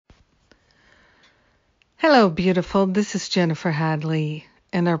Hello, beautiful. This is Jennifer Hadley,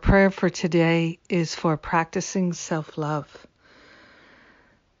 and our prayer for today is for practicing self-love.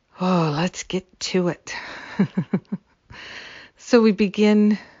 Oh, let's get to it. So we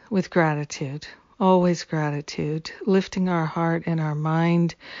begin with gratitude, always gratitude, lifting our heart and our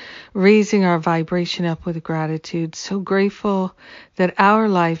mind, raising our vibration up with gratitude. So grateful that our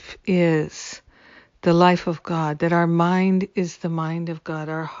life is the life of God, that our mind is the mind of God,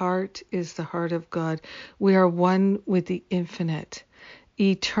 our heart is the heart of God. We are one with the infinite,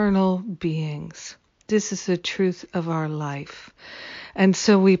 eternal beings. This is the truth of our life. And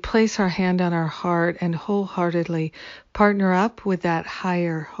so we place our hand on our heart and wholeheartedly partner up with that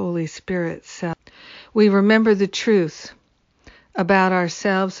higher Holy Spirit self. We remember the truth about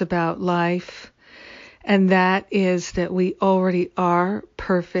ourselves, about life, and that is that we already are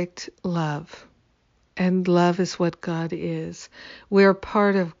perfect love. And love is what God is. We are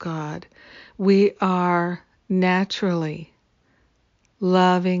part of God. We are naturally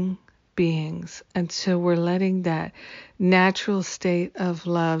loving beings. And so we're letting that natural state of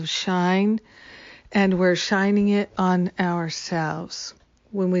love shine, and we're shining it on ourselves.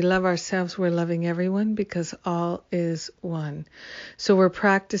 When we love ourselves, we're loving everyone because all is one. So we're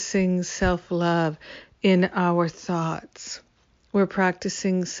practicing self-love in our thoughts. We're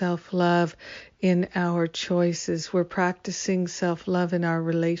practicing self-love in our choices. We're practicing self-love in our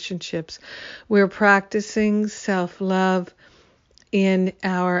relationships. We're practicing self-love in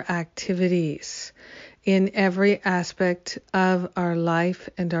our activities, in every aspect of our life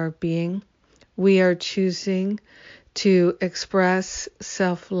and our being. We are choosing to express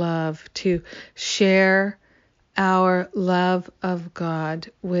self-love, to share our love of God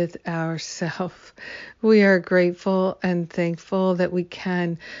with ourself. We are grateful and thankful that we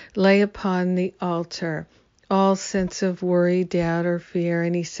can lay upon the altar all sense of worry, doubt, or fear,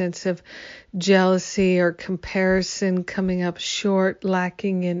 any sense of jealousy or comparison coming up short,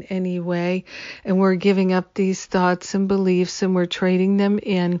 lacking in any way. And we're giving up these thoughts and beliefs, and we're trading them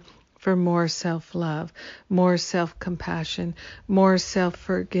in for more self-love, more self-compassion, more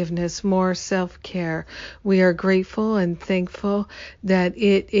self-forgiveness, more self-care. We are grateful and thankful that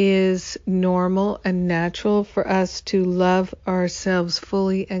it is normal and natural for us to love ourselves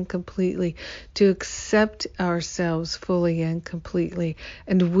fully and completely, to accept ourselves fully and completely.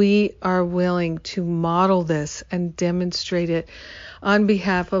 And we are willing to model this and demonstrate it on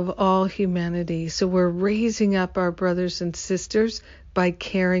behalf of all humanity. So we're raising up our brothers and sisters by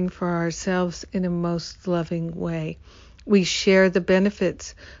caring for ourselves in a most loving way. We share the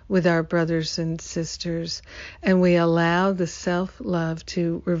benefits with our brothers and sisters, and we allow the self-love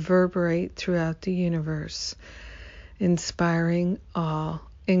to reverberate throughout the universe, inspiring all.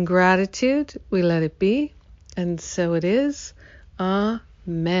 In gratitude, we let it be, and so it is. Amen.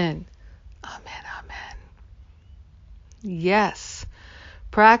 Amen, amen. Yes,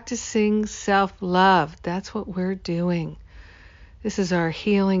 practicing self-love. That's what we're doing. This is our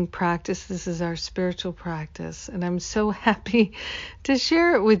healing practice. This is our spiritual practice. And I'm so happy to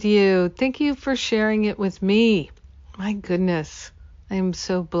share it with you. Thank you for sharing it with me. My goodness. I am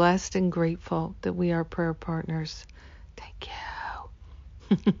so blessed and grateful that we are prayer partners. Thank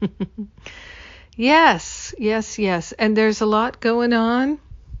you. Yes. And there's a lot going on.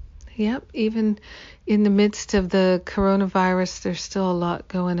 Yep, even in the midst of the coronavirus, there's still a lot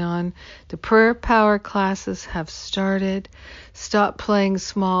going on. The prayer power classes have started. Stop Playing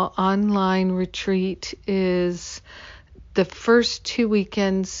Small online retreat is the first 2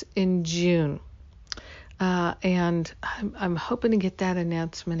 weekends in June. And I'm hoping to get that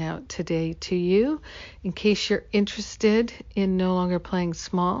announcement out today to you in case you're interested in no longer playing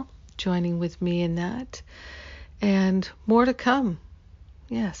small, joining with me in that. And more to come.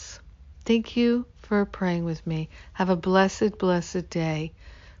 Yes. Thank you for praying with me. Have a blessed, blessed day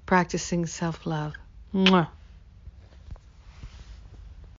practicing self-love. Mwah.